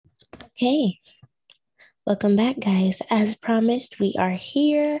Hey, welcome back, guys. As promised, we are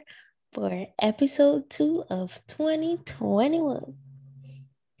here for episode 2 of 2021.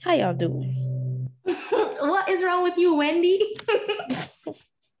 How y'all doing? What is wrong with you, Wendy?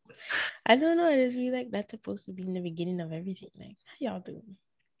 I don't know. I just feel like that's supposed to be in the beginning of everything. Like, how y'all doing?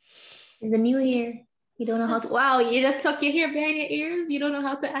 It's a new year. You don't know how to. Wow, you just tuck your hair behind your ears. You don't know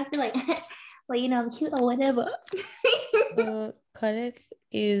how to act like, well, I'm cute or whatever. So, Kareth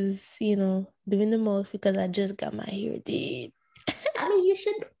is, doing the most because I just got my hair did. I mean,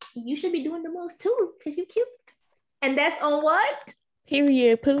 you should be doing the most too, because you're cute. And that's on what?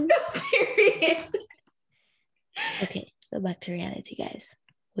 Period, poo. Period. Okay, so back to reality, guys.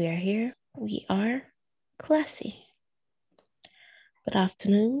 We are here. We are classy. Good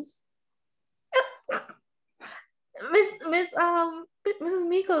afternoon. Mrs.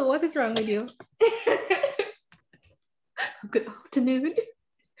 Miko, what is wrong with you? Good afternoon.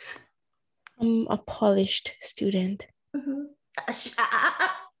 I'm a polished student. Mm-hmm.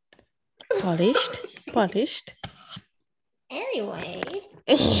 Polished. Anyway.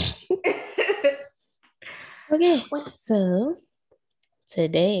 Okay, so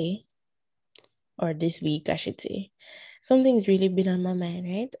today, or this week, I should say, something's really been on my mind,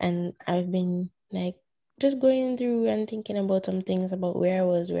 right? And I've been like just going through and thinking about some things about where I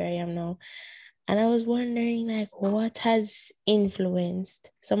was, where I am now. And I was wondering, like, what has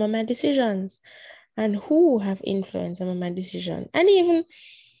influenced some of my decisions and who have influenced some of my decisions, and even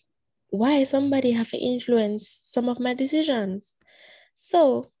why somebody have influenced some of my decisions.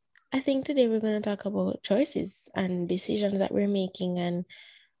 So I think today we're going to talk about choices and decisions that we're making and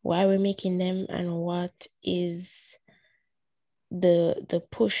why we're making them and what is the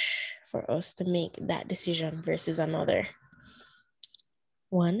push for us to make that decision versus another.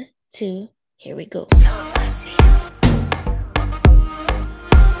 1, 2, here we go.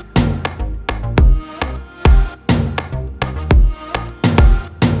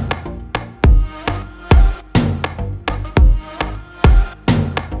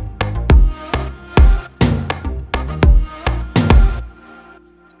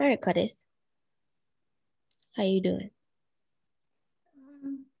 All right, Kadis. How you doing?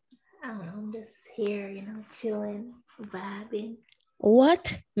 I don't know, I'm just here, chilling, vibing.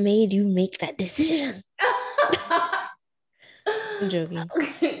 What made you make that decision? I'm joking.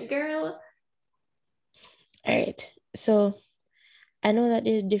 Girl. All right. So I know that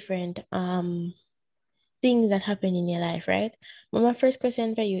there's different things that happen in your life, right? But my first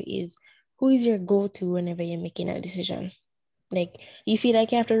question for you is, who is your go-to whenever you're making a decision? Like, you feel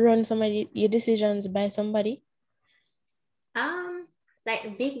like you have to run your decisions by somebody?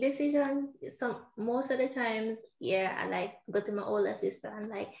 Like big decisions, most of the times, yeah, I like go to my older sister and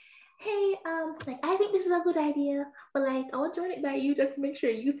like, hey, like I think this is a good idea, but like I want to run it by you just to make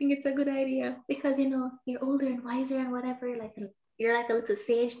sure you think it's a good idea because you're older and wiser and whatever, like you're like a little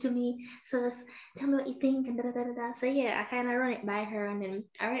sage to me. So just tell me what you think and da da da da da. So yeah, I kind of run it by her and then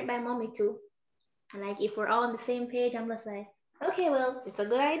I run it by mommy too. And like if we're all on the same page, I'm just like, okay, well, it's a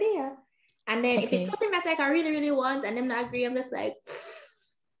good idea. And then if it's Okay. something that like I really, really want and them not agree, I'm just like,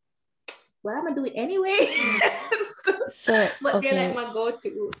 well, I'm gonna do it anyway. So, But they're like okay, my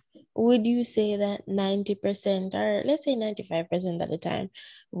go-to. would you say that 90% or let's say 95% of the time,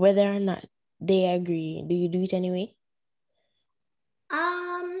 whether or not they agree, do you do it anyway?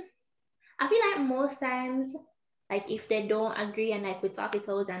 I feel like most times, like if they don't agree and like we talk it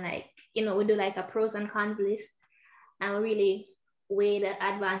out and like we do like a pros and cons list and we really weigh the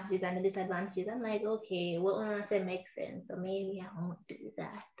advantages and the disadvantages. I'm like, okay, what one I say makes sense, so maybe I won't do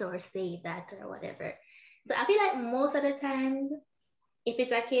that or say that or whatever. So I feel like most of the times, if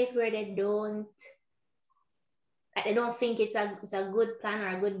it's a case where they don't think it's a good plan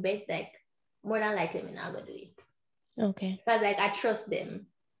or a good bet, like more than likely I'm not gonna do it. Okay. Because like I trust them.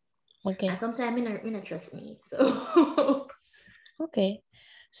 And Okay. sometimes you not trust me. So Okay.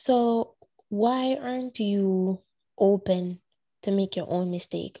 So why aren't you open to make your own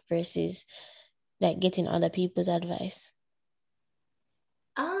mistake versus like getting other people's advice?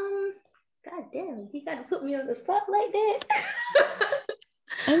 God damn, you gotta put me on the spot like that.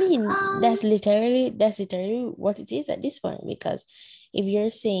 I mean, um that's literally what it is at this point. Because if you're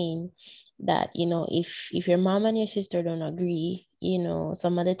saying that, if your mom and your sister don't agree,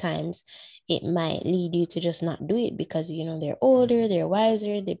 some of the times it might lead you to just not do it because, they're older, they're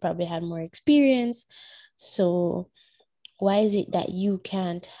wiser, they probably had more experience. So why is it that you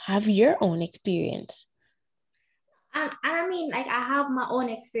can't have your own experience? and I mean like I have my own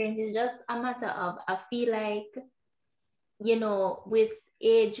experience. It's just a matter of I feel like, with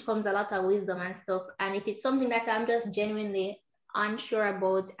age comes a lot of wisdom and stuff. And if it's something that I'm just genuinely unsure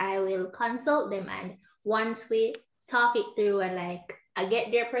about, I will consult them, and once we talk it through and like I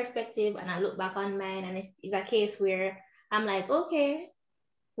get their perspective and I look back on mine, and if it's a case where I'm like, okay,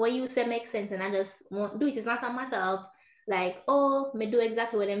 what you say makes sense, and I just won't do it. It's not a matter of like, oh, me do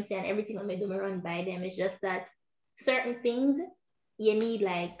exactly what I'm saying, everything I me do me run by them. It's just that certain things you need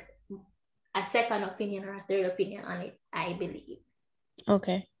like a second opinion or a third opinion on it, I believe.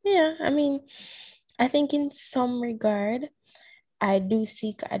 Okay. Yeah, I mean, I think in some regard, I do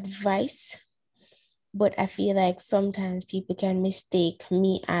seek advice, but I feel like sometimes people can mistake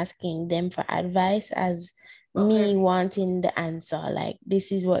me asking them for advice as me wanting the answer, like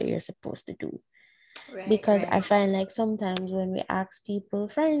this is what you're supposed to do. Right, Because I right. find like sometimes when we ask people,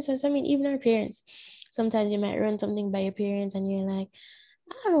 for instance, I mean, even our parents, sometimes you might run something by your parents and you're like,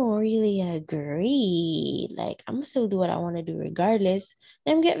 I don't really agree. Like, I'm still do what I want to do regardless.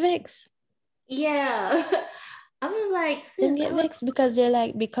 Them get vexed. Yeah. I was like, Them sis, get vexed because they're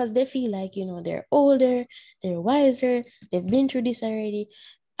like, because they feel like, you know, they're older, they're wiser, they've been through this already.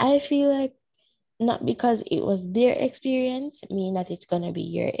 I feel like not because it was their experience mean that it's gonna be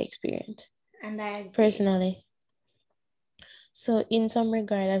your experience. And I agree. Personally. So in some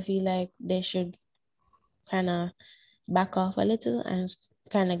regard, I feel like they should kind of back off a little and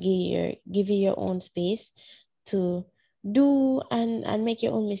kind of give you your own space to do and make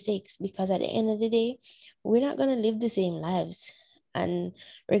your own mistakes, because at the end of the day, we're not going to live the same lives. And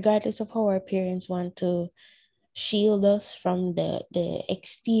regardless of how our parents want to shield us from the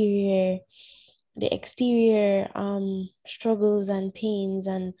exterior struggles and pains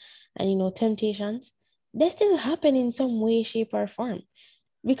and you know temptations, they still happen in some way, shape, or form.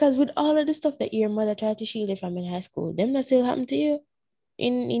 Because with all of the stuff that your mother tried to shield you from in high school, them that still happen to you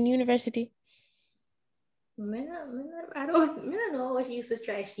in university. I don't know what she used to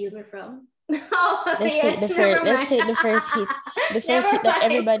try to shield me from. Oh, Let's take yes, the first never let's mind. take the first hit. The first Never hit that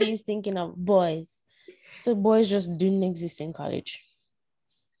mind. everybody is thinking of, boys. So boys just didn't exist in college.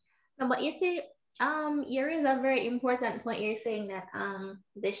 No, but you see, here is a very important point. You're saying that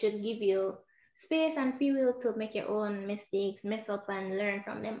they should give you space and free will to make your own mistakes, mess up, and learn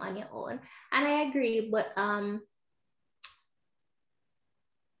from them on your own. And I agree, but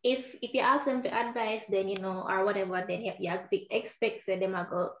if you ask them for advice, then you know, or whatever, then you expect say them to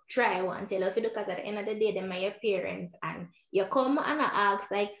go try one tell you, because at the end of the day, them are your parents, and you come and ask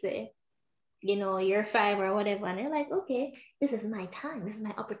like say, you know, you're 5 or whatever, and they're like, okay, this is my time, this is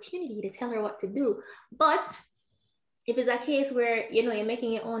my opportunity to tell her what to do. But if it's a case where you know you're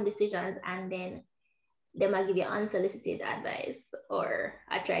making your own decisions, and then they might give you unsolicited advice, or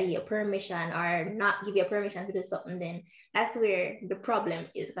I try your permission or not give you permission to do something, then that's where the problem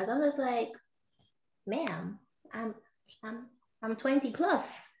is. Because I'm just like, ma'am, I'm I'm I'm 20 plus.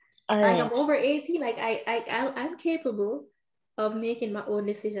 All Like I'm right. over 18. Like I'm capable of making my own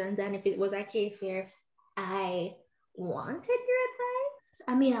decisions. And if it was a case where I wanted your advice,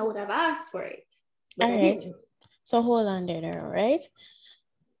 I mean I would have asked for it, but All I right. didn't. So hold on there, all right?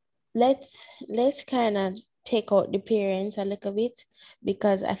 Let's kind of take out the parents a little bit,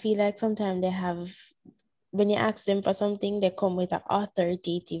 because I feel like sometimes they have, when you ask them for something, they come with an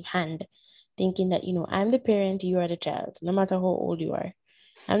authoritative hand, thinking that, you know, I'm the parent, you are the child, no matter how old you are.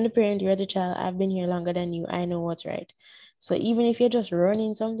 I'm the parent, you're the child, I've been here longer than you, I know what's right. So even if you're just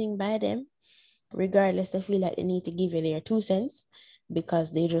running something by them, regardless, they feel like they need to give you their 2 cents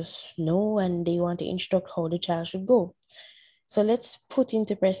because they just know and they want to instruct how the child should go. So let's put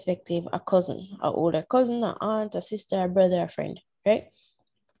into perspective a cousin, an older cousin, an aunt, a sister, a brother, a friend, right?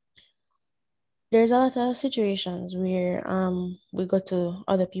 There's a lot of situations where we go to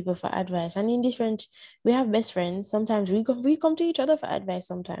other people for advice, and in different, we have best friends. Sometimes we come to each other for advice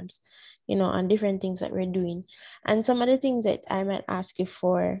sometimes, you know, on different things that we're doing. And some of the things that I might ask you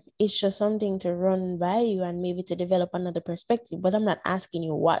for, it's just something to run by you and maybe to develop another perspective, but I'm not asking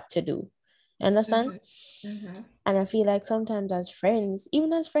you what to do. You understand? Mm-hmm. Mm-hmm. And I feel like sometimes as friends,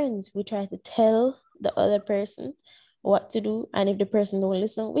 even as friends, we try to tell the other person what to do, and if the person don't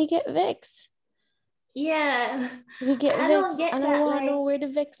listen, we get vexed. Yeah, We get I don't vexed, get and I that. want to Like know where the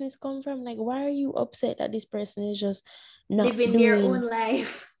vexness come from. Like, why are you upset that this person is just not living their doing? own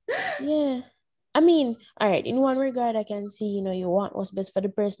life. Yeah. I mean, all right, in one regard, I can see, you know, you want what's best for the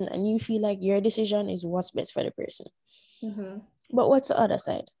person, and you feel like your decision is what's best for the person. Mm-hmm. But what's the other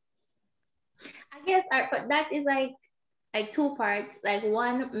side? I guess, but that is like two parts. Like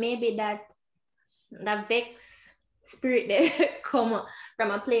one, maybe that vex spirit that come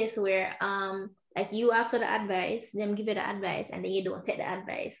from a place where like you ask for the advice, them give you the advice, and then you don't take the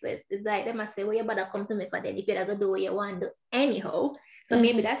advice. So it's like they must say, well, you better come to me for that if you're gonna do what you want to do anyhow. So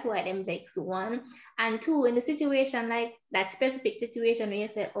maybe that's why them vex, one. And two, in the situation like that specific situation where you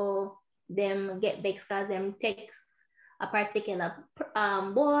say, oh, them get vexed because them text a particular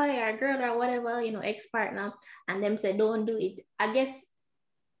boy or girl or whatever, ex-partner, and them say don't do it. I guess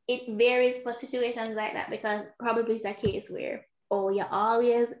it varies for situations like that, because probably it's a case where, oh, you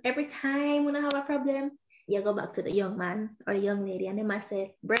always, every time when I have a problem, you go back to the young man or the young lady, and they might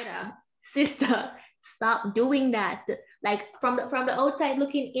say, brother, sister, stop doing that. Like from the outside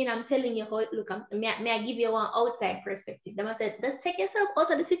looking in, I'm telling you how it look. May I give you one outside perspective? They might say, just take yourself out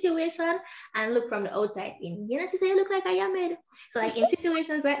of the situation and look from the outside in. You know, to say you look like a yammed. So like in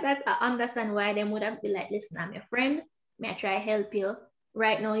situations like that, I understand why they would have be like, listen, I'm your friend. May I try help you?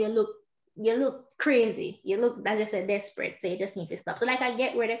 Right now you look crazy. You look, as I said, desperate. So you just need to stop. So like I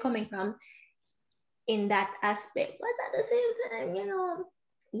get where they're coming from in that aspect, but at the same time,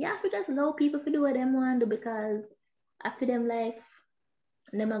 you have to just allow people to do what they want to do, because after them life,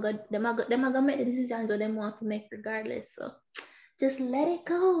 them are gonna make the decisions that they want to make regardless. So just let it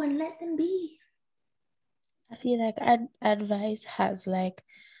go and let them be. I feel like advice has like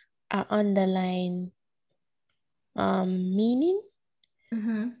an underlying meaning,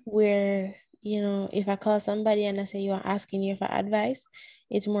 where if I call somebody and I say you are asking you for advice,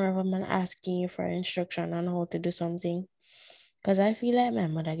 it's more of a man asking you for instruction on how to do something. Because I feel like my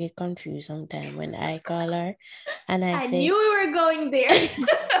mother get confused sometimes when I call her and I say, knew we were going there.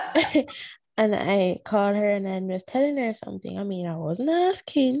 and I call her and I'm just telling her something. I mean, I wasn't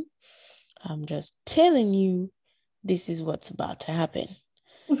asking. I'm just telling you this is what's about to happen.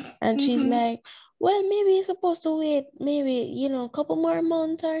 And she's like, well, maybe you're supposed to wait maybe, a couple more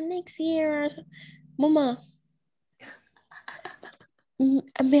months or next year or so. Mama,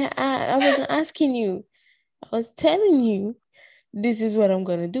 I mean, I wasn't asking you. I was telling you this is what I'm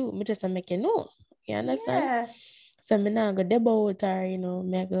going to do. Me just make you know. You understand? Yeah. So I'm not going to debo with her,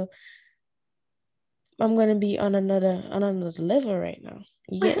 I'm going to be on another level right now.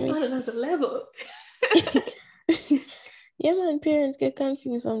 You get me? On another level. Yeah, man, parents get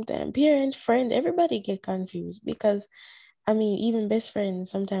confused sometimes. Parents, friends, everybody get confused, because I mean, even best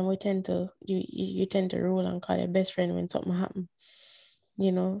friends, sometimes we tend to you tend to rule and call your best friend when something happen.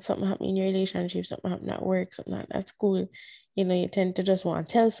 Something happen in your relationship, something happen at work, something happen at school. You tend to just want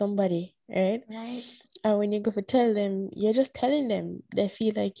to tell somebody, right? Right. And when you go to tell them, you're just telling them. They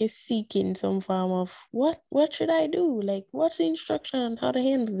feel like you're seeking some form of what should I do? Like, what's the instruction on how to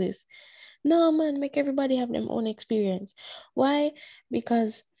handle this? No, man, make everybody have their own experience. Why?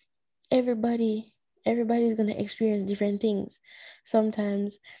 Because everybody's gonna experience different things.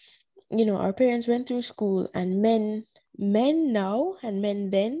 Sometimes, our parents went through school, and men now and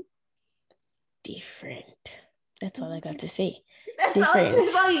men then, different. That's all I got to say.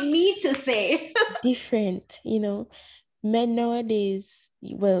 That's all you need to say. Different, men nowadays,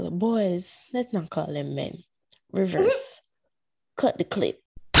 well, boys, let's not call them men. Reverse. Cut the clip.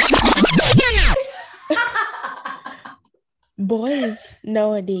 Boys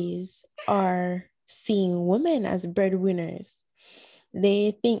nowadays are seeing women as breadwinners.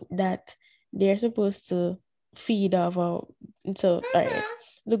 They think that they're supposed to feed off all right.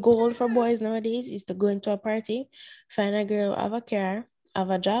 The goal for boys nowadays is to go into a party, find a girl, have a car, have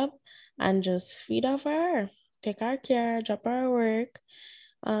a job, and just feed off her. Take her car, drop her work,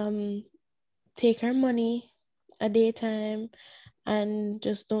 take her money a daytime, and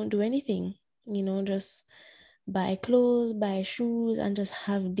just don't do anything. Just buy clothes, buy shoes, and just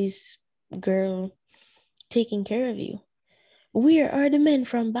have this girl taking care of you. Where are the men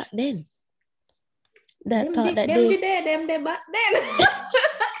from back then that them thought did, that them did there, them there back then.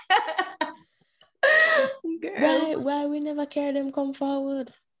 Girl. why we never carry them come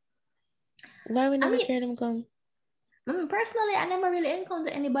forward? Why we never carry them come? Personally, I never really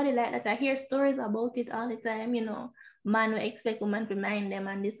encountered anybody like that. I hear stories about it all the time, man will expect woman to mind them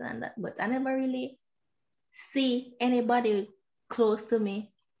and this and that, but I never really see anybody close to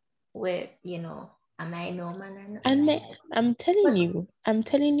me with, am I no man or not? And I'm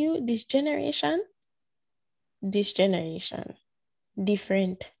telling you, this generation,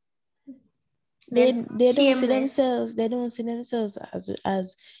 different. They don't see themselves. They don't see themselves as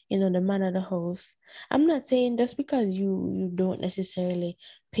the man of the house. I'm not saying just because you don't necessarily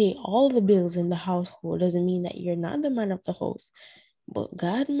pay all the bills in the household doesn't mean that you're not the man of the house. But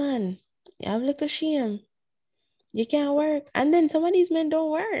God, man, you have like a shame. You can't work, and then some of these men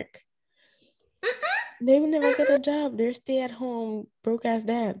don't work. They will never get a job. They're stay at home broke ass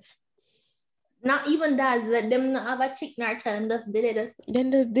dads. Not even dads. Let them not have a chick nor child. Just did it.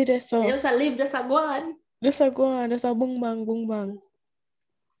 Then just did it so. They just a live. Just a go on. Just a go on. Just a boom bang boom bang.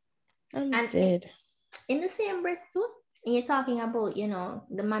 I'm dead. In the same breath too, And you're talking about,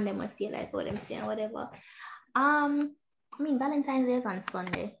 the man they must stay like what them saying, whatever. I mean Valentine's Day is on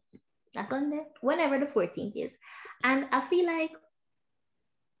Sunday. A Sunday? Whenever the 14th is. And I feel like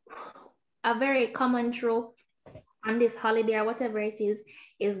a very common trope on this holiday or whatever it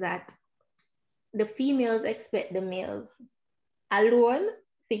is that the females expect the males alone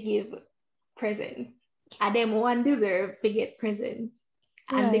to give presents. And them one deserve to get presents.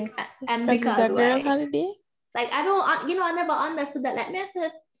 And, Right. and Because it's because a girl why? holiday. Like I don't, I never understood that. Like me, I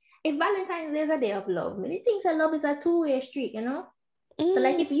said, if Valentine's Day is a day of love, many things that love is a two-way street, So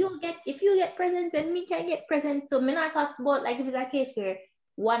like Mm. if you get presents, then me can get presents. So me not talk about like if it's a case where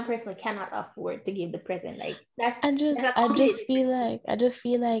one person cannot afford to give the present. Like that's a I completely just different feel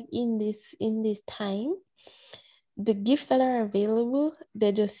thing. like in this time, the gifts that are available,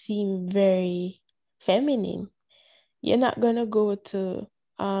 they just seem very feminine. You're not gonna go to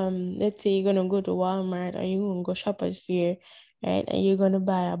let's say you're gonna go to Walmart or you're gonna go Shoppers Fair, right? And you're gonna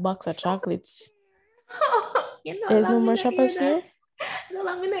buy a box of chocolates. There's no Allow me more to hear Shoppers that. Fair? You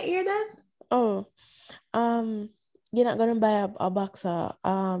allow me to hear that. Oh, you're not gonna buy a box of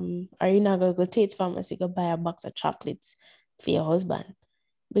or you're not gonna go to its pharmacy go buy a box of chocolates for your husband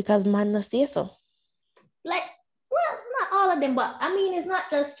because man no stay so. Like, well, not all of them, but I mean, it's not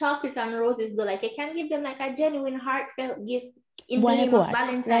just chocolates and roses though. Like, you can give them like a genuine, heartfelt gift in the Like name of what? Like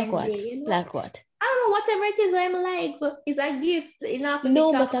Valentine's what? Day. Like what? I don't know, whatever it is I'm like, but it's a gift enough to be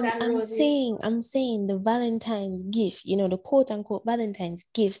No, but chocolate I'm and I'm roses. saying I'm saying the Valentine's gift, the quote unquote Valentine's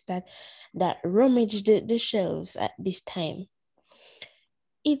gifts that rummage the shelves at this time.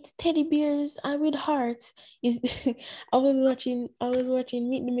 It's teddy bears and with hearts. Is I was watching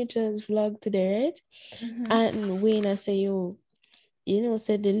Meet the Mitchells vlog today, right? Mm-hmm. And Wayne I say, yo,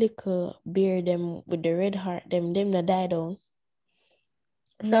 said the little bear them with the red heart, them that die down.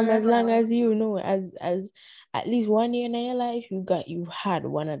 No, From no, as long no. as as at least 1 year in your life, you've had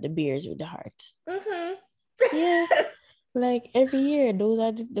one of the beers with the hearts. Mm-hmm. Yeah, like every year, those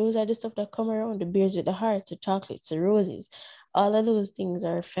are the stuff that come around. The beers with the hearts, the chocolates, the roses, all of those things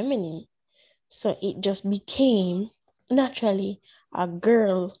are feminine. So it just became naturally a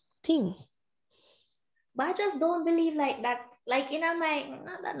girl thing. But I just don't believe like that. Like in my,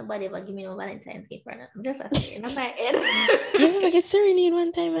 not that nobody ever give me no Valentine's gift or nothing. Just I say in my You head. never get serenade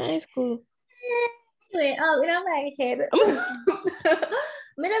one time in high school. Anyway, my head.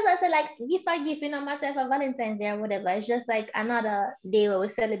 Me just I say like gift or gift, no matter if a Valentine's Day or whatever. It's just like another day where we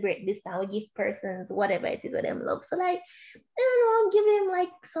celebrate this and we give persons whatever it is what them love. So like, I don't know, give him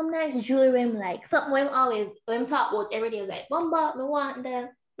like some nice jewelry, him like something when talk about every day is like, Bumba, me want the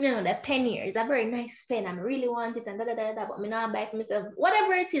pen here. It's a very nice pen. I really want it and da da da da. But me not buy it for myself.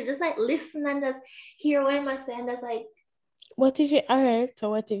 Whatever it is, just like listen and just hear what I say and just like What if you alright? So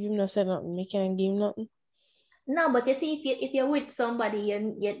what if you not said nothing? You can't give nothing. no, but you see, if you're with somebody, you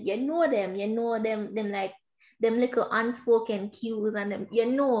know them, them like them little unspoken cues, and them you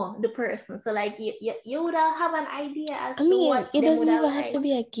know the person. So like you would have an idea as I to mean, what it them would doesn't have even have to like.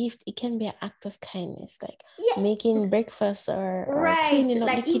 be a gift. It can be an act of kindness, like Yeah, making breakfast or right. cleaning up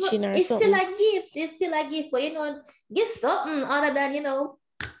the Like even kitchen or it's still something. a gift. It's still a gift, but give something other than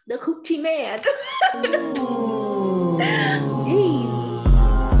the coochie man. Jeez.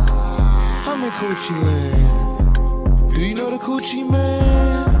 I'm in Coochie Land. Do you know the Coochie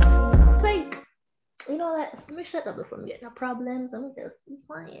Man? Like let me shut up before we get no problems. Let me just be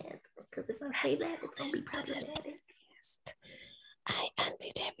quiet because if I say that, it's gonna be Listen to this problematic. podcast. I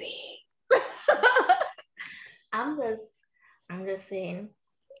Auntie Debbie. I'm just I'm just saying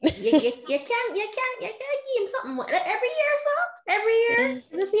you can give him something like, every year so every year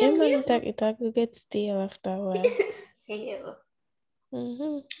the Yeah, same man, gift. it will get stale after a while. Hell,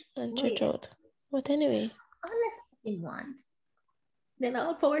 And but church yeah, out. But anyway. unless you want, then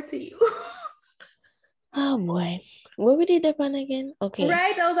I'll forward to you. Oh boy. What we did that one again? Okay.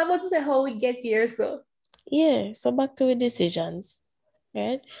 Right? I was about to say how we get here, so Yeah, so back to the decisions.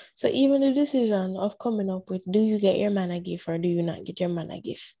 Right? So even the decision of coming up with do you get your man a gift or do you not get your man a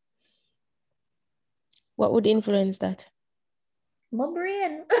gift? What would influence that? my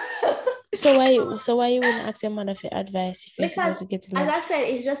brain. So why you wouldn't ask your mother for advice if you're Because supposed to get him as a I gift? said,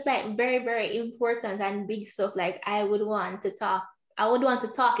 it's just like very, very important and big stuff. Like I would want to talk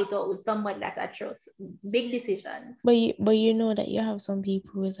it out with somebody that I trust. Big decisions. But you know that you have some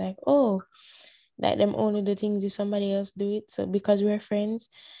people who's like, oh, like them only do things if somebody else do it. So because we're friends,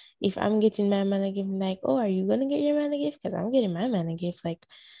 if I'm getting my man a gift, I'm like, oh, are you gonna get your man a gift? Because I'm getting my man a gift. Like,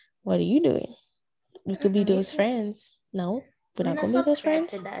 what are you doing? We could be Mm-mm, those friends. No, we're me not not gonna be those subscribe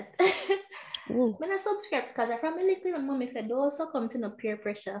to friends. that. Ooh. When I subscribe because I from a little mommy said don't succumb to no peer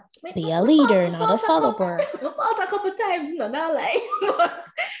pressure. Be a leader, not a follower. I fought a couple times, not lie. But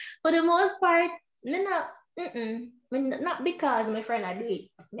for the most part, me not not because my friend I do it,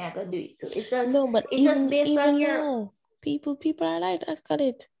 me I go do it too. It's just No, but it's just based on even your now, people are like that. Got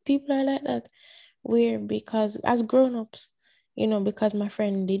it? People are like that. We're because as grown-ups, because my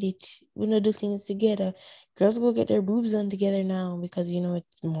friend did it, we know do things together. Girls go get their boobs done together now because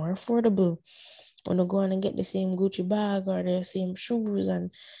it's more affordable. When they go on and get the same Gucci bag or the same shoes and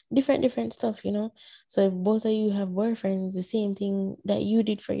different stuff. So if both of you have boyfriends, the same thing that you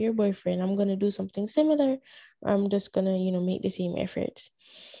did for your boyfriend, I'm gonna do something similar, or I'm just gonna, make the same efforts.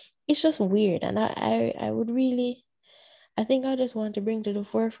 It's just weird, and I would really, I think I just want to bring to the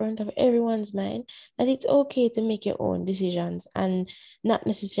forefront of everyone's mind that it's okay to make your own decisions and not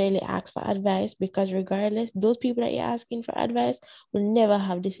necessarily ask for advice, because regardless, those people that you're asking for advice will never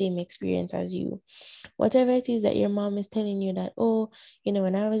have the same experience as you. Whatever it is that your mom is telling you that, oh,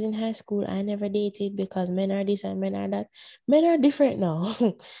 when I was in high school, I never dated because men are this and men are that. Men are different now,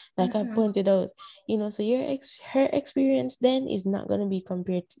 like I pointed out, so her experience then is not going to be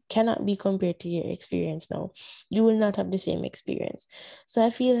cannot be compared to your experience now. You will not have the same experience. So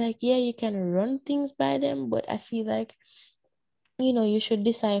I feel like, yeah, you can run things by them, but I feel like, you should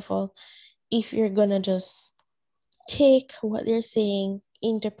decipher if you're going to just take what they're saying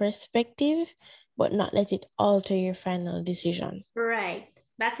into perspective, but not let it alter your final decision. right.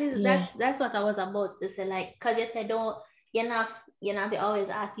 That's what I was about to say. Like, cause you said don't be always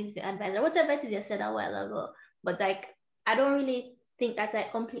asking for advice or whatever it is you said a while ago. But like, I don't really think that's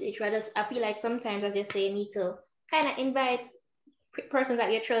like completely true. I feel like sometimes, as you say, you need to kind of invite persons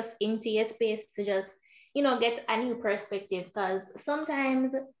that you trust into your space to just get a new perspective, because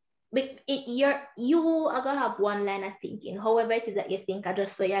sometimes you are gonna have one line of thinking. However it is that you think, I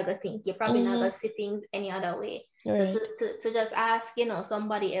just so you're gonna think, you're probably not gonna see things any other way. Right. So to just ask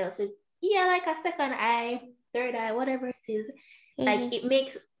somebody else with like a second eye, third eye, whatever it is, like it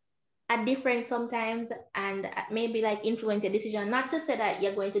makes a difference sometimes, and maybe like influence your decision. Not to say that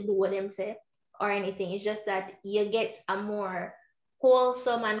you're going to do what them say or anything. It's just that you get a more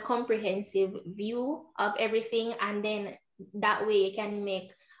wholesome and comprehensive view of everything, and then that way you can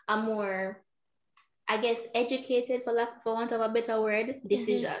make a more, I guess, educated, for want of a better word,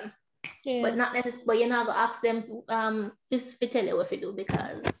 decision. Yeah. But not necessarily. But you're not gonna ask them to tell you what to do,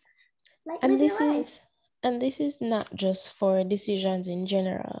 because like and live this your life. is and this is not just for decisions in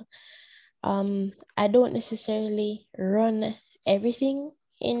general. I don't necessarily run everything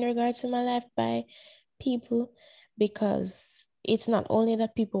in regards to my life by people, because it's not only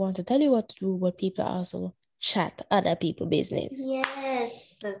that people want to tell you what to do, but people also chat other people business. Yes.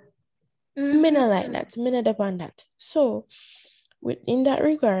 Me not like that. Me not upon that. So, in that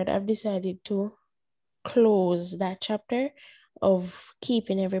regard, I've decided to close that chapter of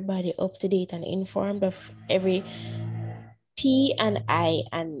keeping everybody up to date and informed of every T and I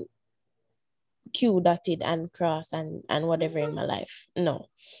and Q dotted and crossed and whatever in my life. No,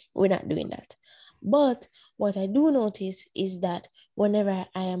 we're not doing that. But what I do notice is that whenever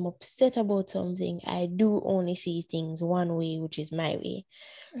I am upset about something, I do only see things one way, which is my way.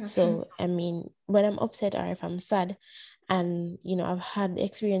 So, I mean, when I'm upset or if I'm sad, and, I've had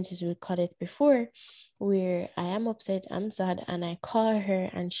experiences with Colette before where I am upset, I'm sad, and I call her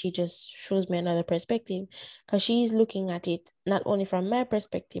and she just shows me another perspective, because she's looking at it not only from my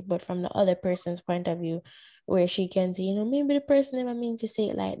perspective, but from the other person's point of view, where she can say, maybe the person never mean to say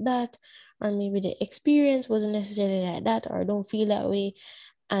it like that, or maybe the experience wasn't necessarily like that, or don't feel that way.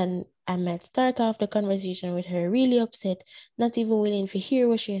 And I might start off the conversation with her really upset, not even willing to hear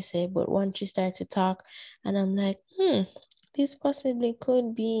what she said. But once she starts to talk, and I'm like, this possibly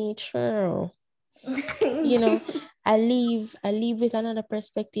could be true. I leave with another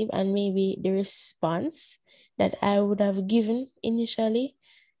perspective, and maybe the response that I would have given initially,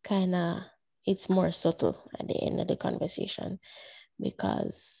 it's more subtle at the end of the conversation,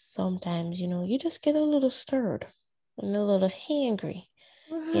 because sometimes, you just get a little stirred and a little hangry.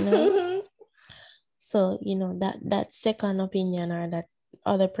 So, that second opinion or that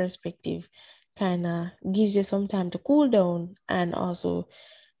other perspective gives you some time to cool down, and also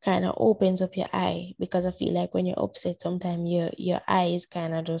opens up your eye, because I feel like when you're upset, sometimes your eye is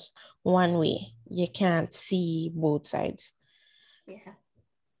just one way. You can't see both sides. Yeah.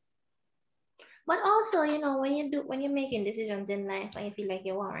 But also, when you're making decisions in life and you feel like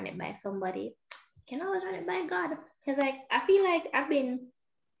you want to run it by somebody, you can always run it by God. Because like I feel like I've been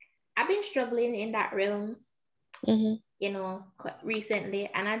struggling in that realm, quite recently,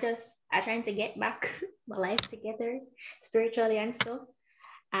 and I trying to get back my life together spiritually and stuff.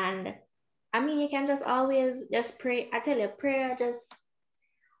 And I mean, you can just always just pray. I tell you, prayer just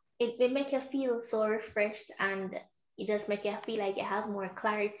it will make you feel so refreshed, and it just make you feel like you have more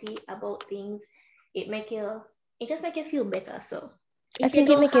clarity about things. It make you it just make you feel better. So I if you think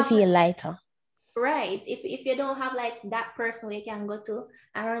it don't make you have feel lighter. right, if you don't have like that person where you can go to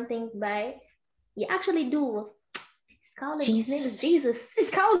and run things by, you actually do. Just call him. His name is Jesus. Jesus.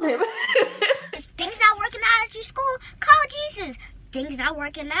 Just call him. Things not working out at your school, call Jesus. Things not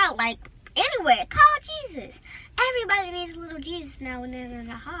working out, like anywhere, call Jesus. Everybody needs a little Jesus now and then in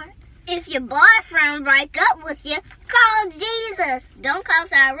their heart. If your boyfriend break up with you, call Jesus. Don't call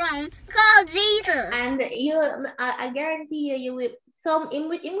Tyrone, call Jesus. And I guarantee you, you will he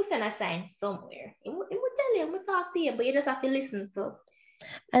will send a sign somewhere. He will tell you, he will talk to you, but you just have to listen. So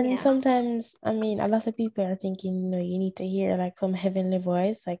And yeah. sometimes, I mean, a lot of people are thinking, you need to hear like some heavenly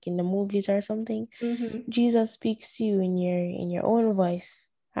voice, like in the movies or something. Mm-hmm. Jesus speaks to you in your own voice,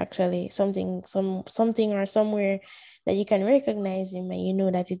 actually, something or somewhere that you can recognize him and you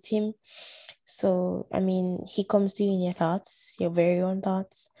know that it's him. So, I mean, he comes to you in your thoughts, your very own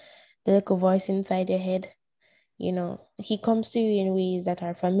thoughts, the little voice inside your head. He comes to you in ways that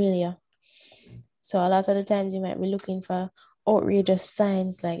are familiar. So a lot of the times you might be looking for outrageous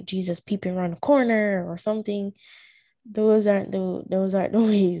signs like Jesus peeping around the corner or something. Those aren't the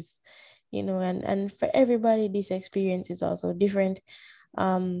ways, and for everybody this experience is also different.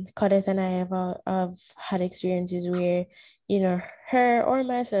 Kodeth and I have had experiences where, her or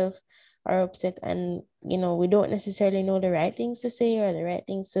myself are upset, and we don't necessarily know the right things to say or the right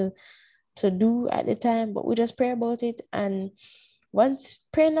things to do at the time, but we just pray about it, and once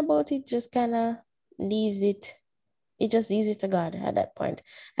praying about it just kind of leaves it just leaves it to God at that point.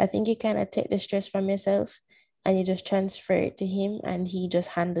 I think you kind of take the stress from yourself and you just transfer it to him, and he just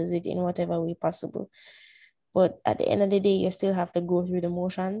handles it in whatever way possible. But at the end of the day, you still have to go through the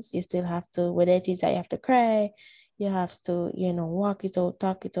motions. You still have to, whether it is that you have to cry, you have to, walk it out,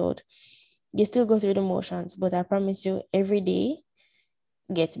 talk it out. You still go through the motions, but I promise you, every day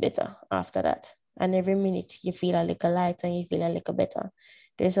gets better after that. And every minute you feel a little lighter and you feel a little better.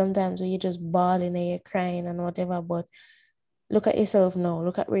 There's sometimes where you're just bawling and you're crying and whatever, but look at yourself now.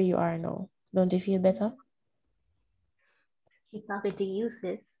 Look at where you are now. Don't you feel better? He's talking to you,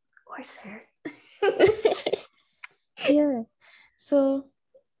 sis. Or sir. Yeah. So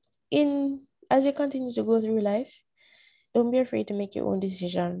as you continue to go through life, don't be afraid to make your own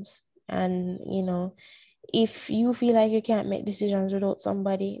decisions. And if you feel like you can't make decisions without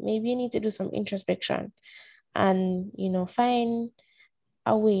somebody, maybe you need to do some introspection and find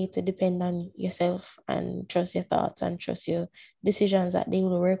a way to depend on yourself and trust your thoughts and trust your decisions, that they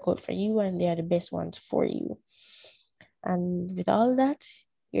will work out for you and they are the best ones for you. And with all that,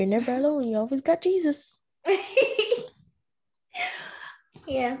 you're never alone. You always got Jesus.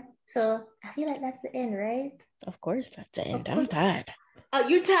 Yeah. So I feel like that's the end, right? Of course, that's the end. I'm tired. Oh,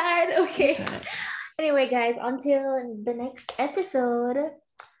 you tired? Okay. I'm tired. Anyway, guys, until the next episode.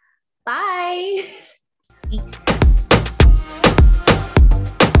 Bye. Peace.